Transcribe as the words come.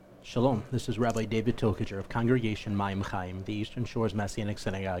Shalom, this is Rabbi David Tokager of Congregation Mayim Chaim, the Eastern Shore's Messianic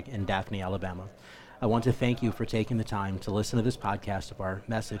Synagogue in Daphne, Alabama. I want to thank you for taking the time to listen to this podcast of our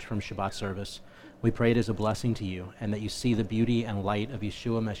message from Shabbat service. We pray it is a blessing to you and that you see the beauty and light of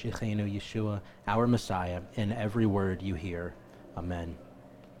Yeshua Meshichenu, Yeshua, our Messiah, in every word you hear. Amen.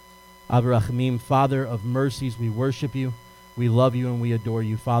 Abba Rachamim, Father of mercies, we worship you. We love you and we adore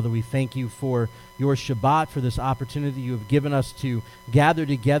you. Father, we thank you for your Shabbat, for this opportunity you have given us to gather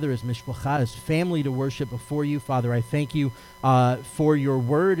together as mishpacha, as family to worship before you. Father, I thank you for your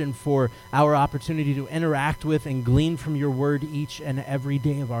word and for our opportunity to interact with and glean from your word each and every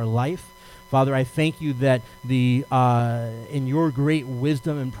day of our life. Father, I thank you that in your great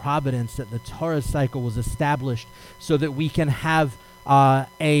wisdom and providence that the Torah cycle was established so that we can have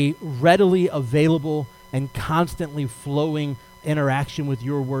a readily available and constantly flowing interaction with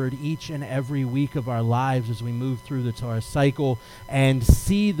your word each and every week of our lives as we move through the Torah cycle and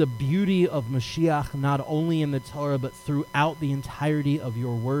see the beauty of Mashiach not only in the Torah but throughout the entirety of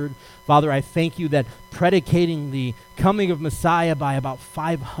your word. Father, I thank you that predicating the coming of Messiah by about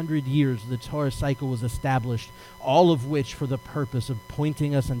 500 years, the Torah cycle was established, all of which for the purpose of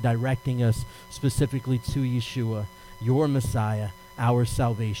pointing us and directing us specifically to Yeshua, your Messiah, our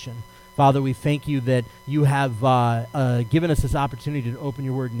salvation. Father, we thank you that you have given us this opportunity to open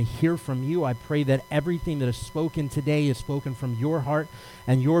your word and to hear from you. I pray that everything that is spoken today is spoken from your heart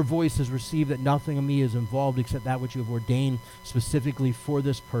and your voice is received, that nothing of me is involved except that which you have ordained specifically for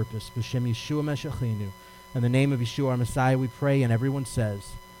this purpose. B'Shem Yeshua Meshichenu. In the name of Yeshua, our Messiah, we pray, and everyone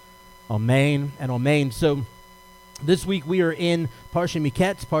says, Amen and Amen. So, this week we are in Parsha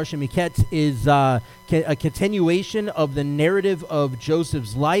Miketz. Parsha Miketz is a continuation of the narrative of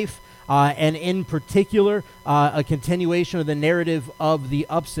Joseph's life. And in particular, a continuation of the narrative of the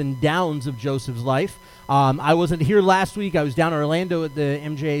ups and downs of Joseph's life. I wasn't here last week. I was down in Orlando at the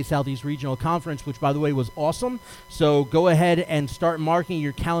MJA Southeast Regional Conference, which, by the way, was awesome. So go ahead and start marking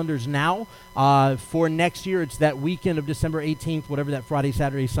your calendars now for next year. It's that weekend of December 18th, whatever that Friday,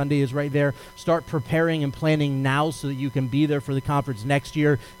 Saturday, Sunday is right there. Start preparing and planning now so that you can be there for the conference next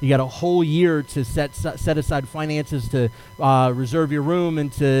year. You got a whole year to set aside finances to reserve your room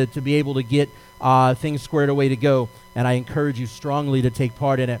and to be able to get things squared away to go. And I encourage you strongly to take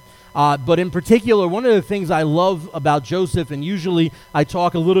part in it. But in particular, one of the things I love about Joseph, and usually I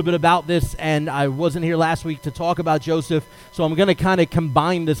talk a little bit about this, and I wasn't here last week to talk about Joseph, so I'm going to kind of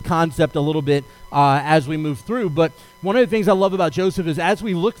combine this concept a little bit as we move through. But one of the things I love about Joseph is as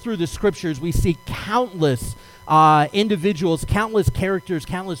we look through the scriptures, we see countless individuals, countless characters,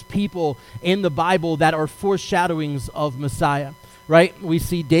 countless people in the Bible that are foreshadowings of Messiah. Right? We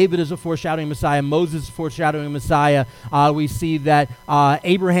see David as a foreshadowing Messiah, Moses foreshadowing Messiah. We see that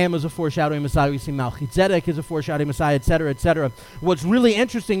Abraham is a foreshadowing Messiah. We see Melchizedek is a foreshadowing Messiah, et cetera, et cetera. What's really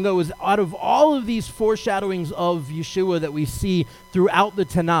interesting, though, is out of all of these foreshadowings of Yeshua that we see throughout the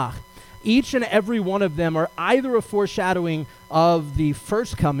Tanakh, each and every one of them are either a foreshadowing of the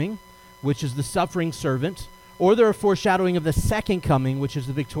first coming, which is the suffering servant, or they're a foreshadowing of the second coming, which is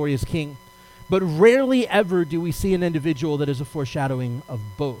the victorious king. But rarely ever do we see an individual that is a foreshadowing of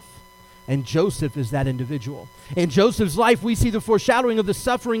both. And Joseph is that individual. In Joseph's life, we see the foreshadowing of the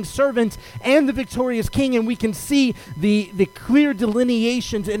suffering servant and the victorious king, and we can see the clear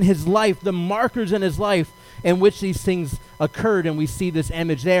delineations in his life, the markers in his life in which these things occurred, and we see this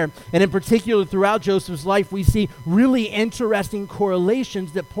image there. And in particular, throughout Joseph's life, we see really interesting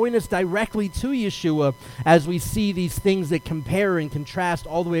correlations that point us directly to Yeshua as we see these things that compare and contrast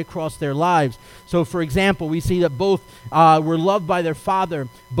all the way across their lives. So, for example, we see that both were loved by their father,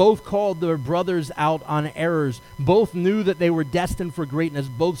 both called their brothers out on errors, both knew that they were destined for greatness,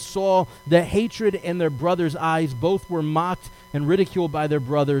 both saw the hatred in their brothers' eyes, both were mocked and ridiculed by their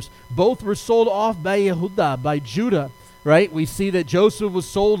brothers, both were sold off by Yehuda, by Judah, right? We see that Joseph was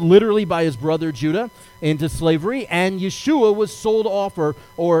sold literally by his brother Judah into slavery, and Yeshua was sold off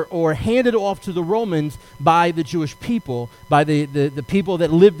or handed off to the Romans by the Jewish people, by the people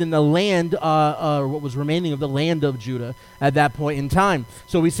that lived in the land, what was remaining of the land of Judah at that point in time.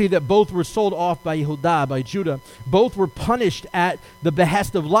 So we see that both were sold off by Yehuda, by Judah. Both were punished at the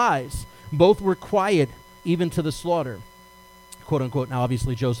behest of lies. Both were quiet even to the slaughter. Quote unquote. Now,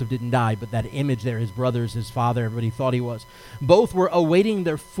 obviously, Joseph didn't die, but that image there, his brothers, his father, everybody thought he was. Both were awaiting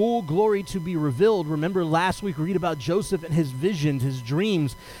their full glory to be revealed. Remember last week we read about Joseph and his visions, his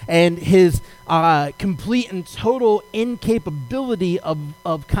dreams, and his complete and total incapability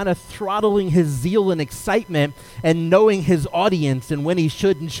of kind of throttling his zeal and excitement and knowing his audience and when he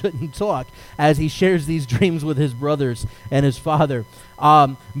should and shouldn't talk as he shares these dreams with his brothers and his father.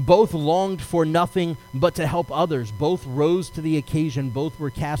 Both longed for nothing but to help others. Both rose to the occasion. Both were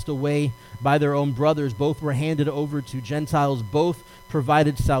cast away by their own brothers. Both were handed over to Gentiles. Both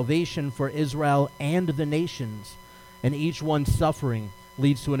provided salvation for Israel and the nations. And each one's suffering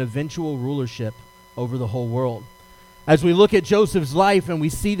leads to an eventual rulership over the whole world. As we look at Joseph's life and we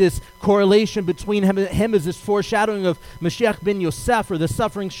see this correlation between him as this foreshadowing of Mashiach ben Yosef, or the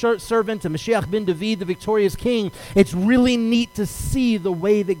suffering servant, and Mashiach ben David, the victorious king, it's really neat to see the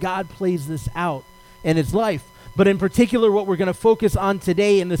way that God plays this out in his life. But in particular, what we're going to focus on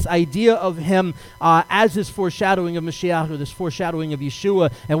today in this idea of him as this foreshadowing of Mashiach, or this foreshadowing of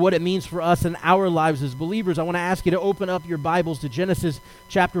Yeshua, and what it means for us in our lives as believers. I want to ask you to open up your Bibles to Genesis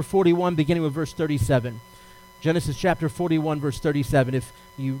chapter 41, beginning with verse 37. Genesis chapter 41, verse 37. If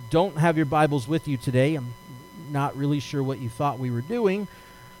you don't have your Bibles with you today, I'm not really sure what you thought we were doing,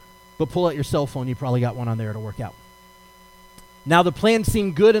 but pull out your cell phone. You probably got one on there to work out. Now the plan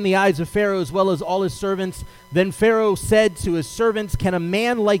seemed good in the eyes of Pharaoh as well as all his servants. Then Pharaoh said to his servants, "Can a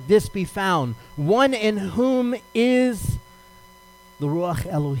man like this be found, one in whom is the Ruach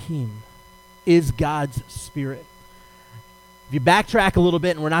Elohim, is God's Spirit?" If you backtrack a little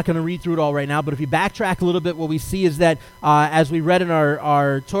bit, and we're not going to read through it all right now, but if you backtrack a little bit, what we see is that, as we read in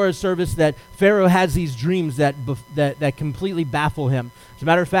our Torah service, that Pharaoh has these dreams that completely baffle him. As a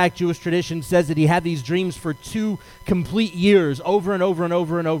matter of fact, Jewish tradition says that he had these dreams for 2 complete years, over and over and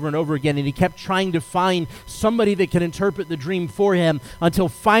over and over and over again, and he kept trying to find somebody that could interpret the dream for him, until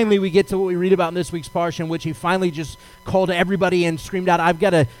finally we get to what we read about in this week's parsha, in which he finally just called everybody and screamed out,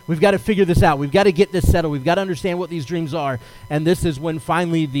 we've got to figure this out. We've got to get this settled. We've got to understand what these dreams are. And this is when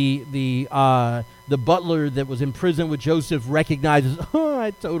finally the butler that was in prison with Joseph recognizes, "Oh,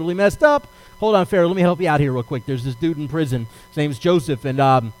 I totally messed up. Hold on, Pharaoh, let me help you out here real quick. There's this dude in prison. His name's Joseph. And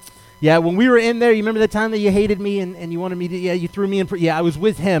when we were in there, you remember the time that you hated me and you wanted me to, you threw me in. I was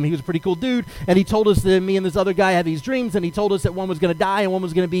with him. He was a pretty cool dude. And he told us that me and this other guy had these dreams, and he told us that one was going to die and one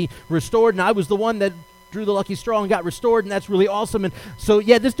was going to be restored. And I was the one that drew the lucky straw and got restored, and that's really awesome. And so,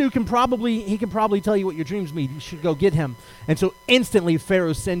 this dude can probably tell you what your dreams mean. You should go get him." And so instantly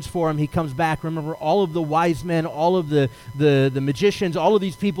Pharaoh sends for him. He comes back. Remember, all of the wise men, all of the magicians, all of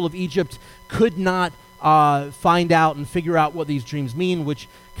these people of Egypt could not find out and figure out what these dreams mean, which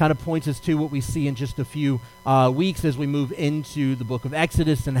kind of points us to what we see in just a few weeks as we move into the book of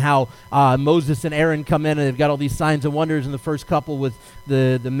Exodus, and how Moses and Aaron come in and they've got all these signs and wonders. And the first couple with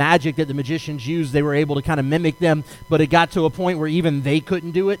the magic that the magicians used, they were able to kind of mimic them, but it got to a point where even they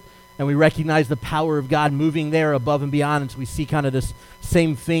couldn't do it. And we recognize the power of God moving there above and beyond. And so we see kind of this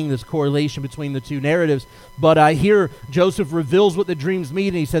same thing, this correlation between the two narratives. But here, Joseph reveals what the dreams mean.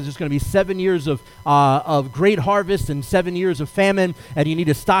 And he says there's going to be 7 years of great harvest and 7 years of famine. And you need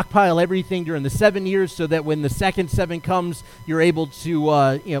to stockpile everything during the 7 years, so that when the second 7 comes, you're able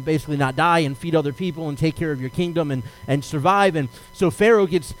to basically not die and feed other people and take care of your kingdom and survive. And so Pharaoh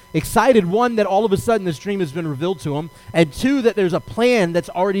gets excited, one, that all of a sudden this dream has been revealed to him, and two, that there's a plan that's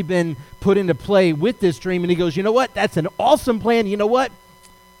already been put into play with this dream. And he goes, "You know what? That's an awesome plan. You know what?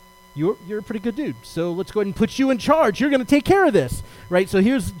 You're a pretty good dude. So let's go ahead and put you in charge. You're going to take care of this." Right? So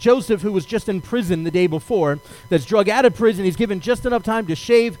here's Joseph, who was just in prison the day before, that's drug out of prison. He's given just enough time to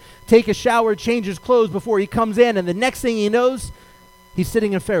shave, take a shower, change his clothes before he comes in. And the next thing he knows, he's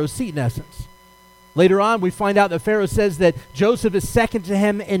sitting in Pharaoh's seat, in essence. Later on, we find out that Pharaoh says that Joseph is second to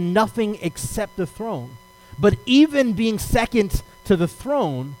him in nothing except the throne. But even being second to the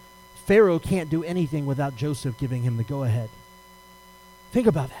throne, Pharaoh can't do anything without Joseph giving him the go-ahead. Think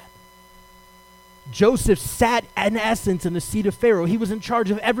about that. Joseph sat, in essence, in the seat of Pharaoh. He was in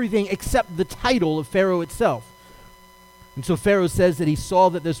charge of everything except the title of Pharaoh itself. And so Pharaoh says that he saw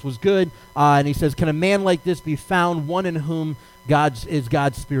that this was good, and he says, "Can a man like this be found, one in whom is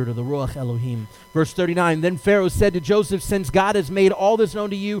God's Spirit, or the Ruach Elohim?" Verse 39, "Then Pharaoh said to Joseph, 'Since God has made all this known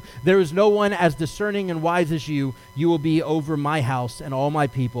to you, there is no one as discerning and wise as you. You will be over my house and all my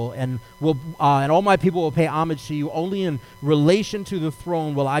people, and all my people will pay homage to you. Only in relation to the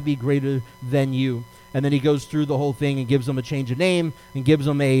throne will I be greater than you.'" And then he goes through the whole thing and gives them a change of name and gives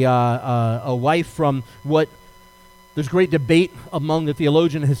them a wife from what. There's great debate among the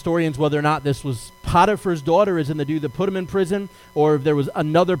theologian and historians whether or not this was Potiphar's daughter, as in the dude that put him in prison, or if there was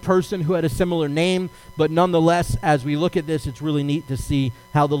another person who had a similar name. But nonetheless, as we look at this, it's really neat to see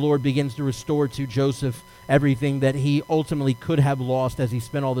how the Lord begins to restore to Joseph everything that he ultimately could have lost as he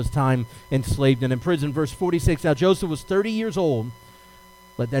spent all this time enslaved and in prison. Verse 46, "Now Joseph was 30 years old."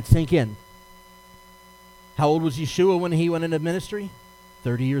 Let that sink in. How old was Yeshua when he went into ministry?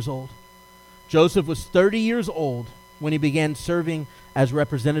 30 years old. Joseph was 30 years old when he began serving as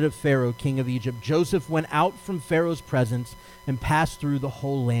representative Pharaoh, king of Egypt, Joseph went out from Pharaoh's presence and passed through the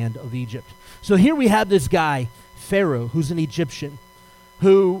whole land of Egypt. So here we have this guy, Pharaoh, who's an Egyptian,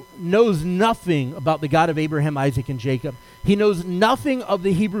 who knows nothing about the God of Abraham, Isaac, and Jacob. He knows nothing of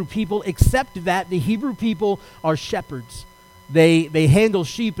the Hebrew people except that the Hebrew people are shepherds. They handle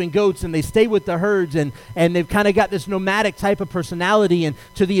sheep and goats, and they stay with the herds, and they've kind of got this nomadic type of personality. And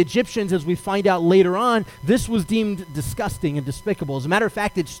to the Egyptians, as we find out later on, this was deemed disgusting and despicable. As a matter of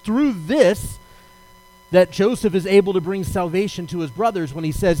fact, it's through this that Joseph is able to bring salvation to his brothers when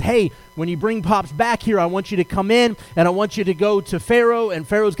he says, hey, when you bring Pops back here, I want you to come in, and I want you to go to Pharaoh, and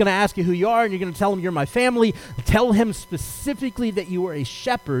Pharaoh's going to ask you who you are, and you're going to tell him you're my family. Tell him specifically that you are a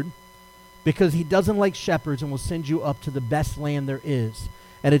shepherd, because he doesn't like shepherds and will send you up to the best land there is.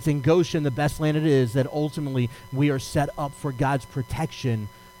 And it's in Goshen, the best land it is, that ultimately we are set up for God's protection.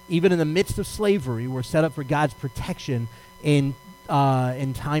 Even in the midst of slavery, we're set up for God's protection in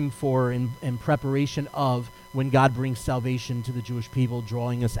time for, in preparation of when God brings salvation to the Jewish people,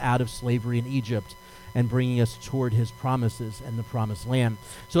 drawing us out of slavery in Egypt and bringing us toward his promises and the promised land.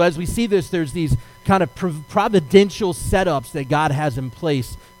 So as we see this, there's these kind of providential setups that God has in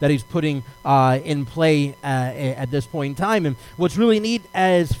place that he's putting in play at this point in time. And what's really neat,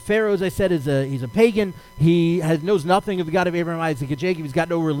 as Pharaoh, as I said, he's a pagan. He knows nothing of the God of Abraham, Isaac, and Jacob. He's got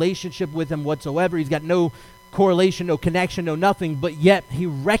no relationship with him whatsoever. He's got no correlation, no connection, no nothing, but yet he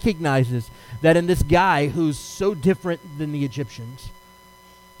recognizes that in this guy who's so different than the Egyptians,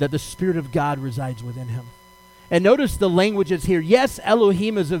 that the Spirit of God resides within him. And notice the languages here. Yes,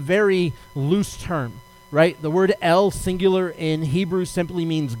 Elohim is a very loose term, right? The word El, singular in Hebrew, simply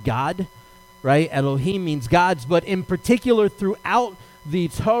means God, right? Elohim means gods, but in particular throughout the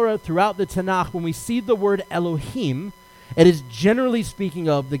Torah, throughout the Tanakh, when we see the word Elohim, it is generally speaking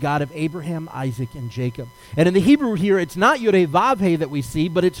of the God of Abraham, Isaac, and Jacob. And in the Hebrew here, it's not Yod-Heh-Vav-Heh that we see,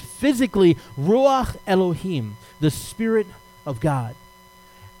 but it's physically Ruach Elohim, the Spirit of God.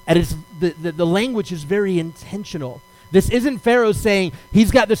 And it's the language is very intentional. This isn't Pharaoh saying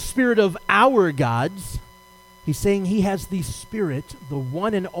he's got the spirit of our gods. He's saying he has the spirit, the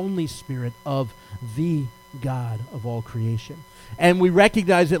one and only spirit of the God of all creation. And we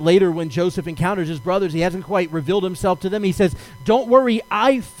recognize it later when Joseph encounters his brothers. He hasn't quite revealed himself to them. He says, don't worry,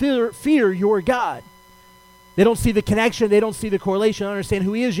 I fear your God. They don't see the connection. They don't see the correlation. I don't understand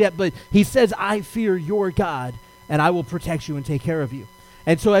who he is yet, but he says, I fear your God, and I will protect you and take care of you.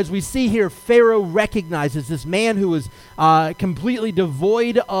 And so as we see here, Pharaoh recognizes this man who is completely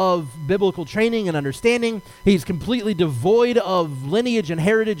devoid of biblical training and understanding. He's completely devoid of lineage and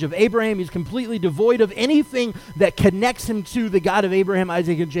heritage of Abraham. He's completely devoid of anything that connects him to the God of Abraham,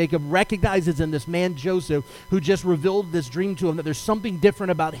 Isaac, and Jacob. Recognizes in this man, Joseph, who just revealed this dream to him, that there's something different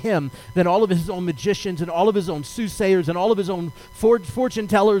about him than all of his own magicians and all of his own soothsayers and all of his own fortune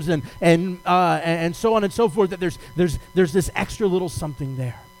tellers and so on and so forth, that there's this extra little something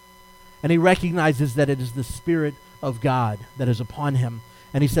there. And he recognizes that it is the Spirit of God that is upon him.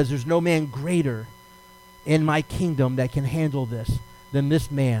 And he says, there's no man greater in my kingdom that can handle this than this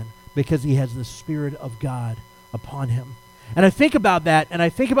man, because he has the Spirit of God upon him. And I think about that, and I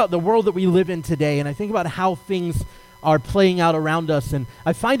think about the world that we live in today, and I think about how things are playing out around us. And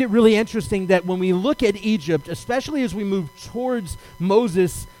I find it really interesting that when we look at Egypt, especially as we move towards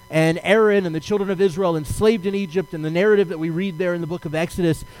Moses and Aaron and the children of Israel enslaved in Egypt, and the narrative that we read there in the book of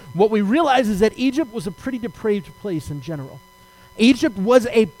Exodus, what we realize is that Egypt was a pretty depraved place in general. Egypt was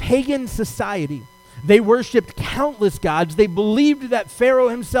a pagan society. They worshipped countless gods. They believed that Pharaoh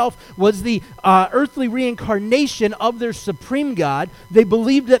himself was the earthly reincarnation of their supreme God. They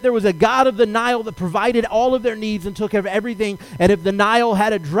believed that there was a god of the Nile that provided all of their needs and took care of everything. And if the Nile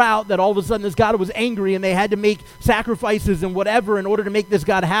had a drought, that all of a sudden this god was angry and they had to make sacrifices and whatever in order to make this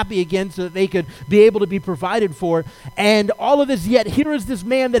god happy again so that they could be able to be provided for. And all of this, yet here is this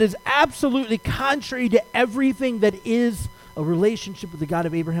man that is absolutely contrary to everything that is a relationship with the God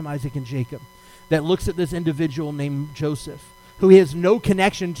of Abraham, Isaac, and Jacob, that looks at this individual named Joseph, who he has no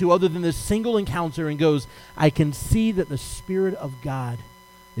connection to other than this single encounter, and goes, I can see that the Spirit of God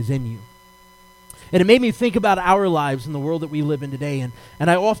is in you. And it made me think about our lives in the world that we live in today. And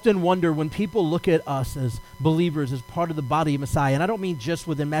I often wonder, when people look at us as believers, as part of the body of Messiah, and I don't mean just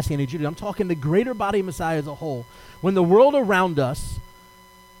within Messianic Judaism, I'm talking the greater body of Messiah as a whole. When the world around us,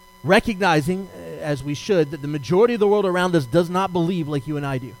 recognizing, as we should, that the majority of the world around us does not believe like you and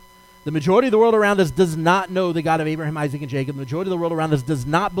I do. The majority of the world around us does not know the God of Abraham, Isaac, and Jacob. The majority of the world around us does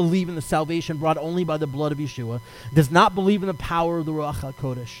not believe in the salvation brought only by the blood of Yeshua, does not believe in the power of the Ruach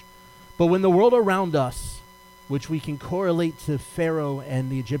HaKodesh. But when the world around us, which we can correlate to Pharaoh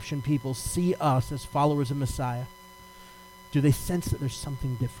and the Egyptian people, see us as followers of Messiah, Do they sense that there's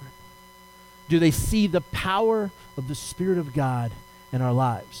something different? Do they see the power of the Spirit of God in our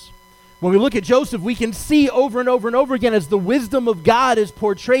lives? When we look at Joseph, we can see over and over and over again as the wisdom of God is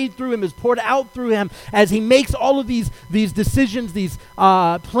portrayed through him, is poured out through him, as he makes all of these decisions, these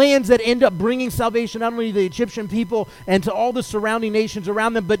plans that end up bringing salvation not only to the Egyptian people and to all the surrounding nations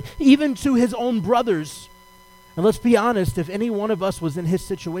around them, but even to his own brothers. And let's be honest, if any one of us was in his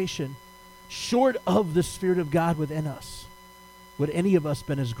situation, short of the Spirit of God within us, would any of us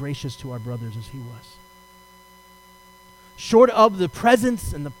been as gracious to our brothers as he was? Short of the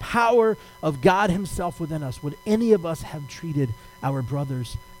presence and the power of God himself within us, would any of us have treated our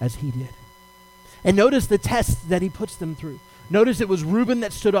brothers as he did? And notice the test that he puts them through. Notice it was Reuben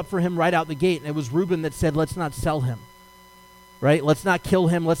that stood up for him right out the gate, and it was Reuben that said, let's not sell him, right? Let's not kill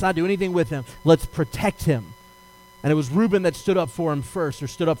him. Let's not do anything with him. Let's protect him. And it was Reuben that stood up for him first, or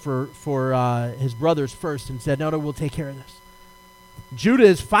stood up for his brothers first and said, no, we'll take care of this. Judah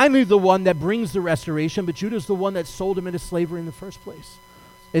is finally the one that brings the restoration, but Judah is the one that sold him into slavery in the first place.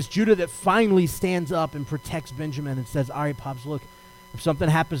 It's Judah that finally stands up and protects Benjamin and says, all right, Pops, look, if something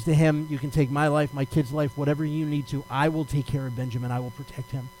happens to him, you can take my life, my kid's life, whatever you need to. I will take care of Benjamin. I will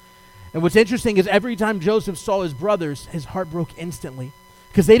protect him. And what's interesting is every time Joseph saw his brothers, his heart broke instantly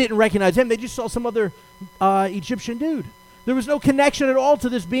because they didn't recognize him. They just saw some other Egyptian dude. There was no connection at all to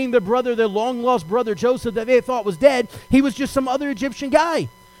this being their brother, their long-lost brother Joseph that they thought was dead. He was just some other Egyptian guy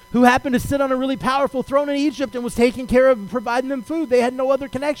who happened to sit on a really powerful throne in Egypt and was taking care of and providing them food. They had no other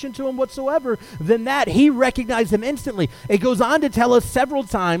connection to him whatsoever than that. He recognized him instantly. It goes on to tell us several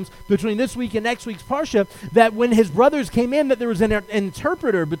times between this week and next week's Parsha that when his brothers came in, that there was an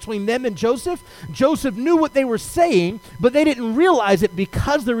interpreter between them and Joseph. Joseph knew what they were saying, but they didn't realize it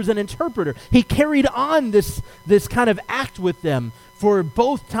because there was an interpreter. He carried on this kind of act with them for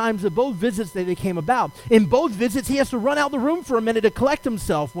both times of both visits that they came about. In both visits, he has to run out the room for a minute to collect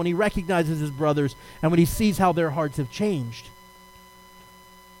himself when he recognizes his brothers and when he sees how their hearts have changed.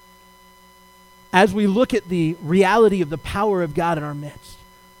 As we look at the reality of the power of God in our midst,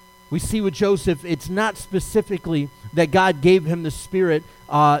 we see with Joseph, it's not specifically that God gave him the Spirit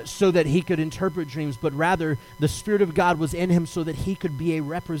so that he could interpret dreams, but rather the Spirit of God was in him so that he could be a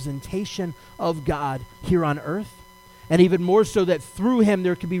representation of God here on earth. And even more so that through him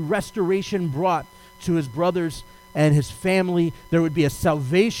there could be restoration brought to his brothers and his family. There would be a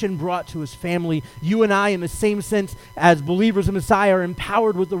salvation brought to his family. You and I, in the same sense, as believers in Messiah, are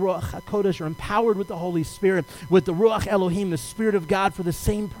empowered with the Ruach HaKodesh, are empowered with the Holy Spirit, with the Ruach Elohim, the Spirit of God, for the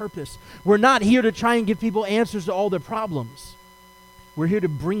same purpose. We're not here to try and give people answers to all their problems. We're here to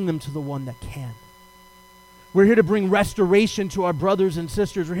bring them to the one that can. We're here to bring restoration to our brothers and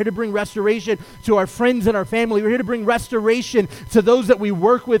sisters. We're here to bring restoration to our friends and our family. We're here to bring restoration to those that we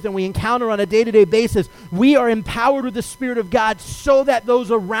work with and we encounter on a day-to-day basis. We are empowered with the Spirit of God so that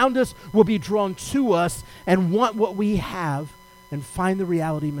those around us will be drawn to us and want what we have and find the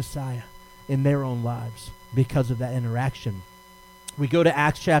reality of Messiah in their own lives because of that interaction. We go to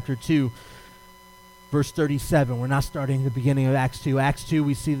Acts chapter 2. Verse 37, we're not starting at the beginning of Acts 2. Acts 2,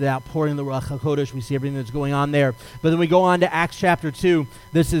 we see the outpouring of the Ruach HaKodesh. We see everything that's going on there. But then we go on to Acts chapter 2.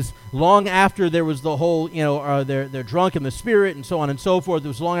 This is long after there was the whole, they're drunk in the Spirit and so on and so forth. It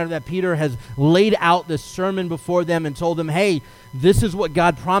was long after that Peter has laid out this sermon before them and told them, hey, this is what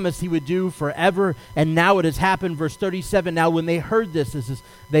God promised he would do forever, and now it has happened. Verse 37, now when they heard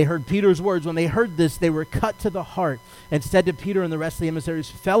they heard Peter's words. When they heard this, they were cut to the heart and said to Peter and the rest of the emissaries,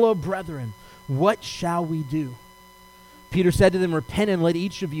 fellow brethren, what shall we do? Peter said to them, repent and let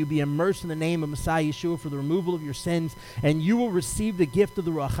each of you be immersed in the name of Messiah Yeshua for the removal of your sins, and you will receive the gift of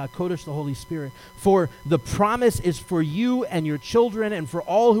the Ruach HaKodesh, the Holy Spirit. For the promise is for you and your children and for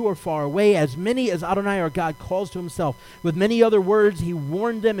all who are far away, as many as Adonai our God calls to himself. With many other words, he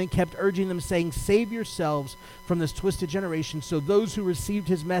warned them and kept urging them, saying, save yourselves from this twisted generation. So those who received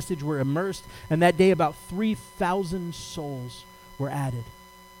his message were immersed, and that day about 3,000 souls were added.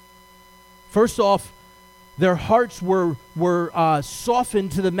 First off, their hearts were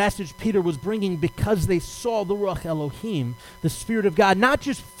softened to the message Peter was bringing because they saw the Ruach Elohim, the Spirit of God. Not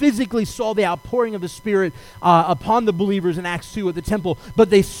just physically saw the outpouring of the Spirit upon the believers in Acts 2 at the temple, but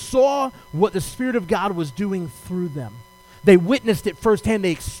they saw what the Spirit of God was doing through them. They witnessed it firsthand.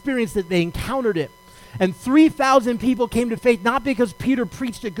 They experienced it. They encountered it. And 3,000 people came to faith, not because Peter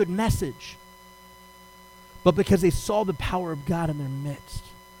preached a good message, but because they saw the power of God in their midst,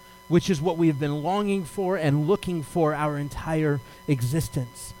 which is what we have been longing for and looking for our entire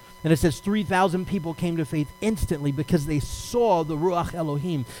existence. And it says 3,000 people came to faith instantly because they saw the Ruach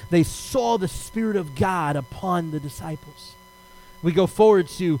Elohim. They saw the Spirit of God upon the disciples. We go forward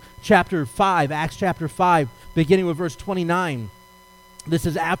to chapter 5, Acts chapter 5, beginning with verse 29. This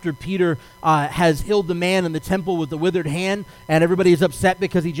is after Peter has healed the man in the temple with the withered hand, and everybody is upset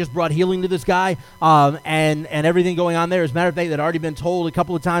because he just brought healing to this guy, and everything going on there. As a matter of fact, they'd already been told a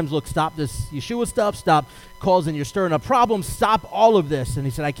couple of times, look, stop this Yeshua stuff, stop causing, you're stirring up problems, stop all of this. And he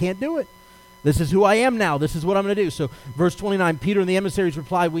said, I can't do it. This is who I am now. This is what I'm going to do. So verse 29, Peter and the emissaries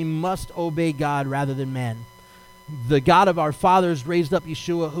replied, we must obey God rather than men. The God of our fathers raised up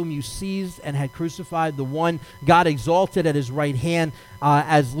Yeshua, whom you seized and had crucified, the one God exalted at his right hand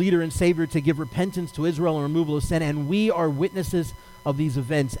as leader and savior to give repentance to Israel and removal of sin. And we are witnesses of these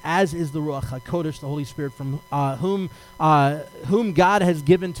events, as is the Ruach HaKodesh, the Holy Spirit, from whom God has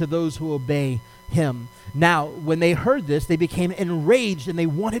given to those who obey him. Now, when they heard this, they became enraged and they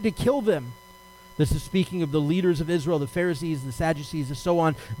wanted to kill them. This is speaking of the leaders of Israel, the Pharisees, the Sadducees, and so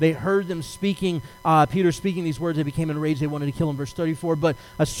on. They heard them speaking, Peter speaking these words. They became enraged. They wanted to kill him. Verse 34, but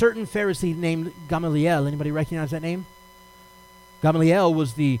a certain Pharisee named Gamaliel, anybody recognize that name? Gamaliel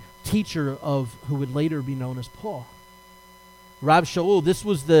was the teacher of who would later be known as Paul. Rab Shaul, this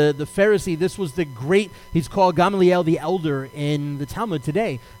was the Pharisee, this was the great, he's called Gamaliel the elder in the Talmud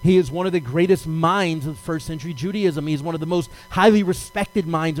today. He is one of the greatest minds of first century Judaism. He's one of the most highly respected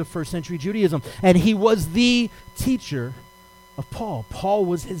minds of first century Judaism. And he was the teacher of Paul. Paul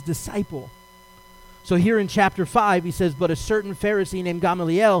was his disciple. So here in chapter 5, he says, but a certain Pharisee named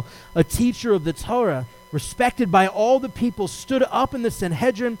Gamaliel, a teacher of the Torah, respected by all the people, stood up in the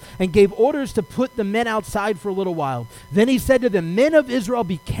Sanhedrin and gave orders to put the men outside for a little while. Then he said to the men of Israel,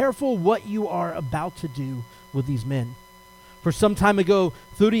 be careful what you are about to do with these men. For some time ago,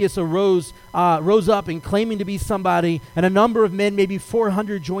 Theudius rose up and claiming to be somebody, and a number of men, maybe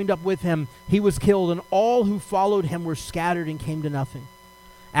 400, joined up with him. He was killed, and all who followed him were scattered and came to nothing.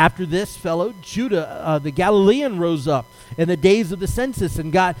 After this fellow, Judah, the Galilean, rose up in the days of the census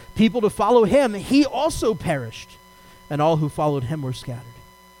and got people to follow him. He also perished, and all who followed him were scattered.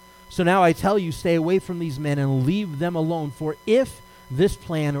 So now I tell you, stay away from these men and leave them alone, for if this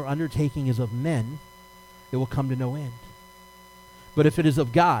plan or undertaking is of men, it will come to no end. But if it is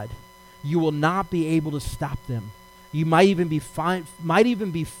of God, you will not be able to stop them. You might even be found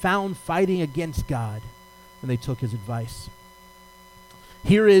fighting against God. And they took his advice.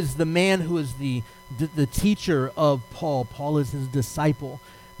 Here is the man who is the teacher of Paul. Paul is his disciple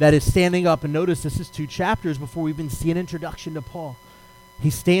that is standing up. And notice this is 2 chapters before we even see an introduction to Paul. He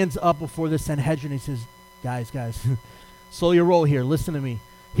stands up before the Sanhedrin. He says, guys, slow your roll here. Listen to me.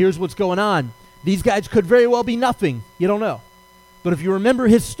 Here's what's going on. These guys could very well be nothing. You don't know. But if you remember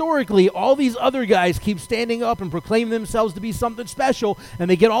historically, all these other guys keep standing up and proclaim themselves to be something special, and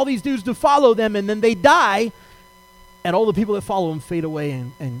they get all these dudes to follow them, and then they die, and all the people that follow them fade away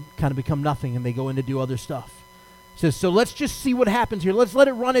and kind of become nothing, and they go in to do other stuff. He says, so let's just see what happens here. Let's let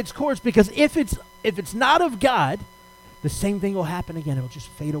it run its course, because if it's not of God, the same thing will happen again. It'll just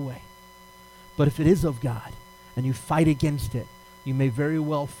fade away. But if it is of God, and you fight against it, you may very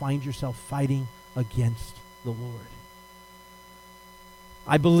well find yourself fighting against the Lord.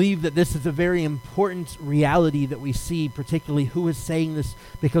 I believe that this is a very important reality that we see, particularly who is saying this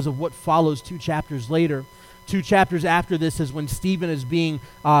because of what follows 2 chapters later. 2 chapters after this is when Stephen is being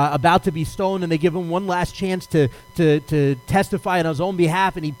about to be stoned, and they give him one last chance to testify on his own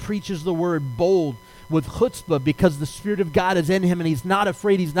behalf, and he preaches the word bold with chutzpah because the Spirit of God is in him, and he's not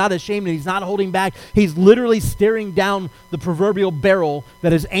afraid, he's not ashamed, and he's not holding back. He's literally staring down the proverbial barrel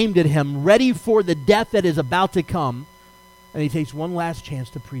that is aimed at him, ready for the death that is about to come. And he takes one last chance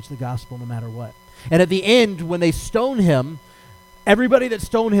to preach the gospel no matter what. And at the end, when they stone him, everybody that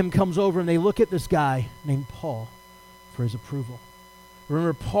stoned him comes over and they look at this guy named Paul for his approval.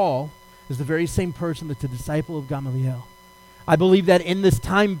 Remember, Paul is the very same person that's a disciple of Gamaliel. I believe that in this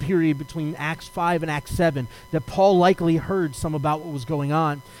time period between Acts 5 and Acts 7, that Paul likely heard some about what was going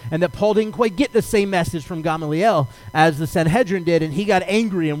on, and that Paul didn't quite get the same message from Gamaliel as the Sanhedrin did, and he got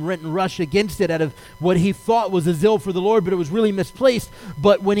angry and went and rushed against it out of what he thought was a zeal for the Lord, but it was really misplaced.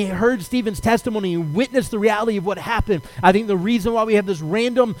 But when he heard Stephen's testimony and witnessed the reality of what happened, I think the reason why we have this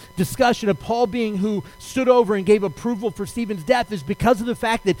random discussion of Paul being who stood over and gave approval for Stephen's death is because of the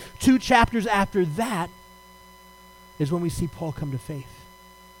fact that 2 chapters after that is when we see Paul come to faith.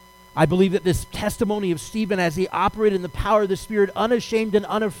 I believe that this testimony of Stephen as he operated in the power of the Spirit, unashamed and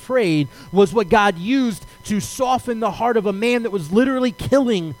unafraid, was what God used to soften the heart of a man that was literally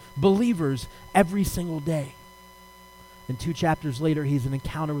killing believers every single day. And 2 chapters later, he's an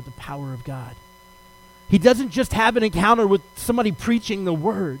encounter with the power of God. He doesn't just have an encounter with somebody preaching the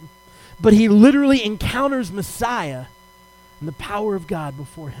word, but he literally encounters Messiah and the power of God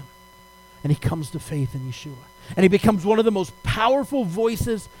before him. And he comes to faith in Yeshua. And he becomes one of the most powerful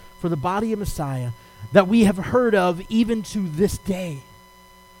voices for the body of Messiah that we have heard of even to this day.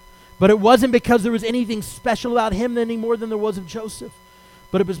 But it wasn't because there was anything special about him any more than there was of Joseph.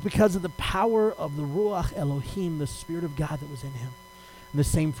 But it was because of the power of the Ruach Elohim, the Spirit of God that was in him. And the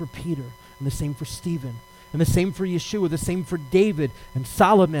same for Peter, and the same for Stephen, and the same for Yeshua, the same for David and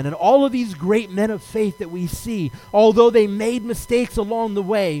Solomon, and all of these great men of faith that we see. Although they made mistakes along the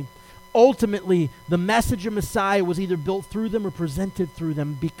way, ultimately the message of Messiah was either built through them or presented through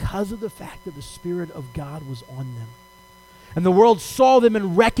them because of the fact that the Spirit of God was on them. And the world saw them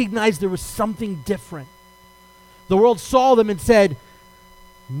and recognized there was something different. The world saw them and said,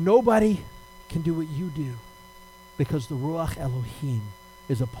 nobody can do what you do because the Ruach Elohim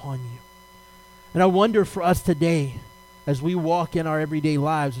is upon you. And I wonder for us today, as we walk in our everyday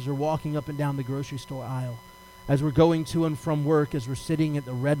lives, as we're walking up and down the grocery store aisle, as we're going to and from work, as we're sitting at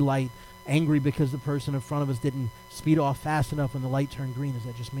the red light, angry because the person in front of us didn't speed off fast enough when the light turned green. Is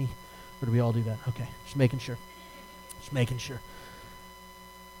that just me? Or do we all do that? Okay, just making sure. Just making sure.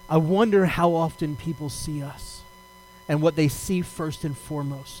 I wonder how often people see us, and what they see first and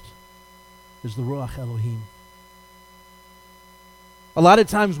foremost is the Ruach Elohim. A lot of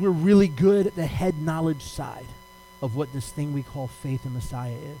times we're really good at the head knowledge side of what this thing we call faith in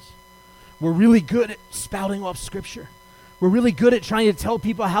Messiah is. We're really good at spouting off Scripture. We're really good at trying to tell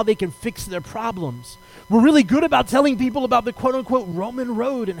people how they can fix their problems. We're really good about telling people about the quote-unquote Roman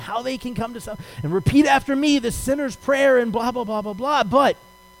road and how they can come to some, and repeat after me the sinner's prayer and blah, blah, blah, blah, blah. But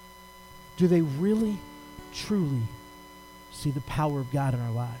do they really, truly see the power of God in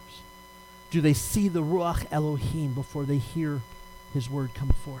our lives? Do they see the Ruach Elohim before they hear his word come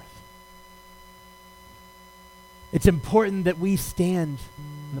forth? It's important that we stand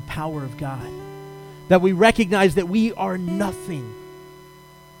in the power of God, that we recognize that we are nothing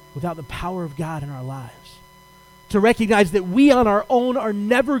without the power of God in our lives, to recognize that we on our own are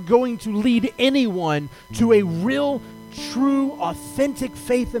never going to lead anyone to a real, true, authentic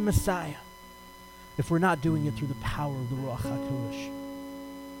faith in Messiah if we're not doing it through the power of the Ruach HaKodesh.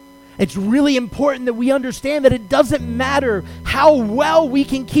 It's really important that we understand that it doesn't matter how well we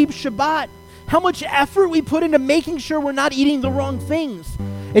can keep Shabbat, how much effort we put into making sure we're not eating the wrong things.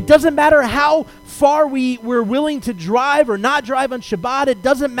 It doesn't matter how far we're willing to drive or not drive on Shabbat. It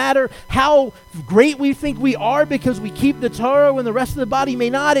doesn't matter how great we think we are because we keep the Torah when the rest of the body may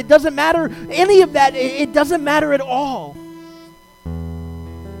not. It doesn't matter any of that. It doesn't matter at all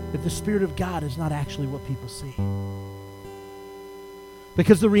if the Spirit of God is not actually what people see.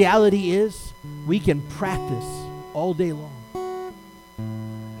 Because the reality is, we can practice all day long.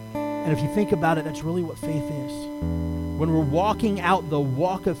 And if you think about it, that's really what faith is. When we're walking out the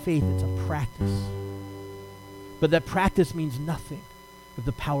walk of faith, it's a practice. But that practice means nothing if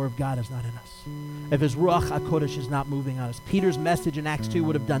the power of God is not in us. If his Ruach HaKodesh is not moving on us. Peter's message in Acts 2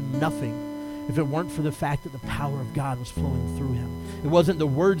 would have done nothing if it weren't for the fact that the power of God was flowing through him. It wasn't the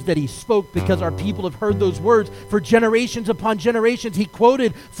words that he spoke, because our people have heard those words for generations upon generations. He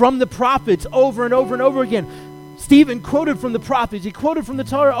quoted from the prophets over and over and over again. Stephen quoted from the prophets. He quoted from the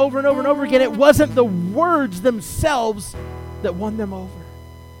Torah over and over and over again. It wasn't the words themselves that won them over.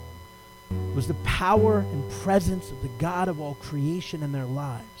 It was the power and presence of the God of all creation in their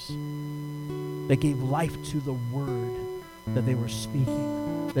lives that gave life to the word that they were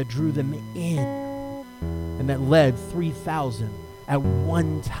speaking, that drew them in, and that led 3,000 at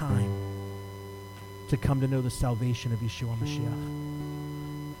one time to come to know the salvation of Yeshua Mashiach.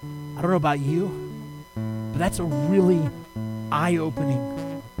 I don't know about you, but that's a really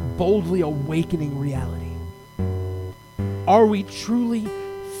eye-opening, boldly awakening reality. Are we truly,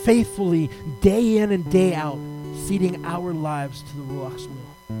 faithfully, day in and day out, ceding our lives to the Ruach's will?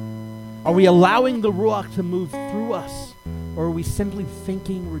 Are we allowing the Ruach to move through us, or are we simply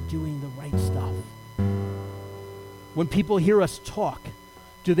thinking we're doing the right stuff? When people hear us talk,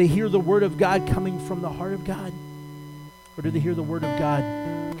 do they hear the word of God coming from the heart of God? Or do they hear the word of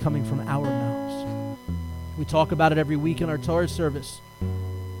God coming from our mouths? We talk about it every week in our Torah service,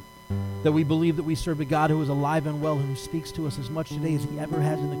 that we believe that we serve a God who is alive and well, and who speaks to us as much today as he ever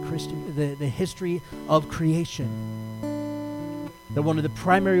has in the history of creation. That one of the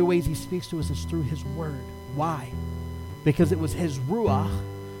primary ways he speaks to us is through his word. Why? Because it was his Ruach,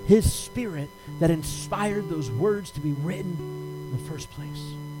 his Spirit, that inspired those words to be written in the first place.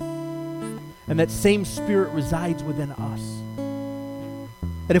 And that same Spirit resides within us.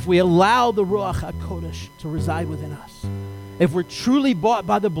 That if we allow the Ruach HaKodesh to reside within us, if we're truly bought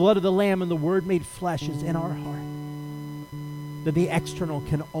by the blood of the Lamb and the Word made flesh is in our heart, then the external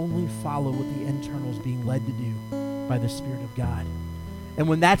can only follow what the internal is being led to do by the Spirit of God. And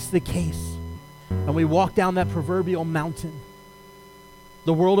when that's the case, and we walk down that proverbial mountain,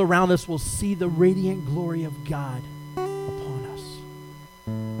 The world around us will see the radiant glory of God upon us.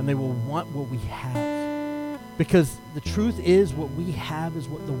 And they will want what we have. Because the truth is, what we have is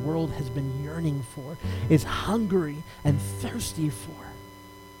what the world has been yearning for, is hungry and thirsty for,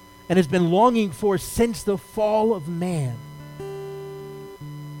 and has been longing for since the fall of man.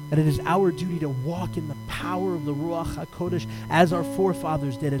 And it is our duty to walk in the power of the Ruach HaKodesh as our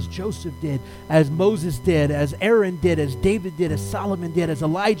forefathers did, as Joseph did, as Moses did, as Aaron did, as David did, as Solomon did, as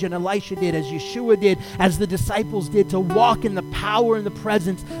Elijah and Elisha did, as Yeshua did, as the disciples did, to walk in the power and the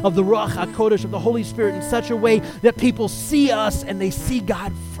presence of the Ruach HaKodesh, of the Holy Spirit, in such a way that people see us and they see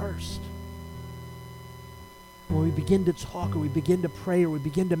God first. When we begin to talk, or we begin to pray, or we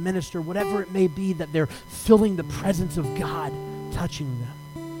begin to minister, whatever it may be, that they're feeling the presence of God touching them,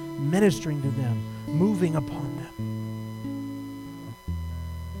 ministering to them, moving upon them.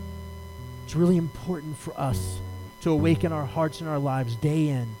 It's really important for us to awaken our hearts and our lives day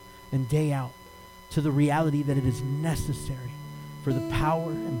in and day out to the reality that it is necessary for the power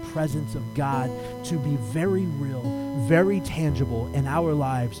and presence of God to be very real, very tangible in our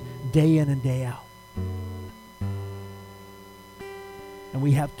lives day in and day out. And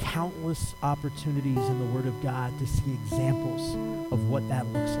we have countless opportunities in the Word of God to see examples of what that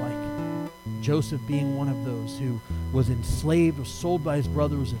looks like. Joseph being one of those who was enslaved, was sold by his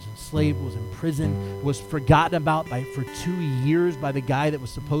brothers, was enslaved, was imprisoned, was forgotten about for 2 years by the guy that was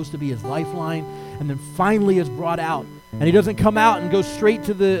supposed to be his lifeline, and then finally is brought out. And he doesn't come out and go straight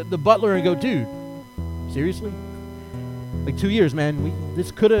to the butler and go, dude, seriously? Like 2 years, man,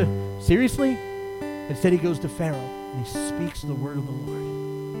 this could have, seriously? Instead he goes to Pharaoh. And he speaks the word of the Lord.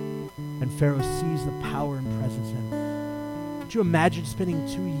 And Pharaoh sees the power and presence in him. Could you imagine spending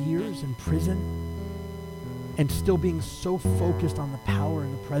 2 years in prison and still being so focused on the power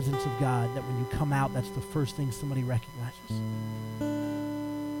and the presence of God that when you come out, that's the first thing somebody recognizes?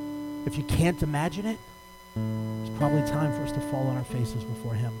 If you can't imagine it, it's probably time for us to fall on our faces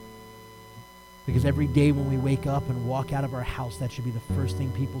before Him. Because every day when we wake up and walk out of our house, that should be the first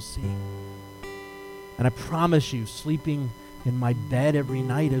thing people see. And I promise you, sleeping in my bed every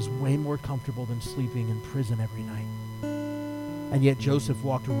night is way more comfortable than sleeping in prison every night. And yet Joseph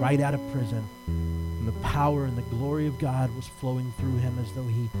walked right out of prison, and the power and the glory of God was flowing through him as though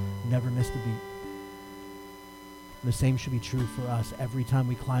he never missed a beat. And the same should be true for us every time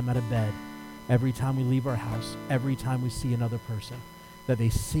we climb out of bed, every time we leave our house, every time we see another person, that they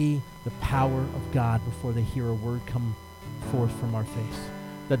see the power of God before they hear a word come forth from our face.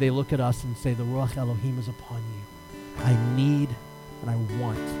 That they look at us and say, the Ruach Elohim is upon you. I need and I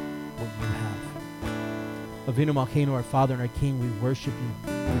want what you have. Avinu Malkeinu, our Father and our King, we worship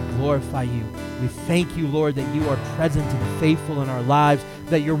you. We glorify you. We thank you, Lord, that you are present and faithful in our lives,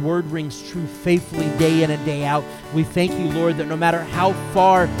 that your word rings true faithfully day in and day out. We thank you, Lord, that no matter how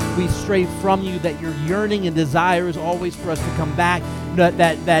far we stray from you, that your yearning and desire is always for us to come back,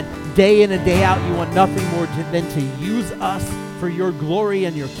 that day in and day out you want nothing more than to use us for your glory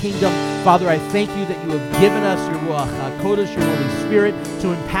and your kingdom. Father, I thank you that you have given us your Ruach HaKodesh, your Holy Spirit,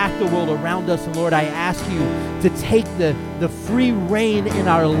 to impact the world around us. And Lord, I ask you to take the free reign in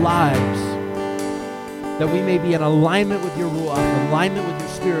our lives, that we may be in alignment with your Ruach, alignment with your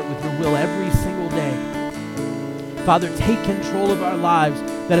Spirit, with your will every single day. Father, take control of our lives,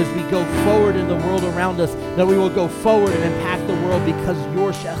 that as we go forward in the world around us, that we will go forward and impact the world because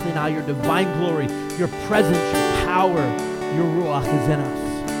your Shekhinah, your divine glory, your presence, your power, your Ruach is in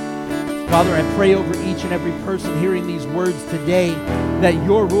us. Father, I pray over each and every person hearing these words today that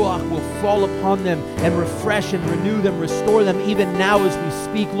your Ruach will fall upon them and refresh and renew them, restore them even now as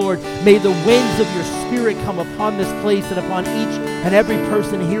we speak, Lord. May the winds of your Spirit come upon this place and upon each and every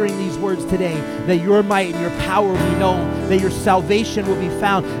person hearing these words today, that your might and your power will be known, that your salvation will be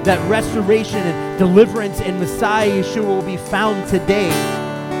found, that restoration and deliverance in Messiah Yeshua will be found today.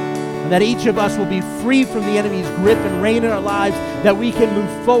 That each of us will be free from the enemy's grip and reign in our lives, that we can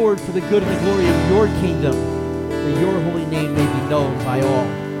move forward for the good and the glory of your kingdom, that your holy name may be known by all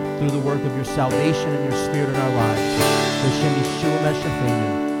through the work of your salvation and your Spirit in our lives.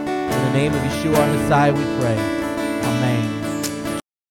 In the name of Yeshua our Messiah we pray. Amen.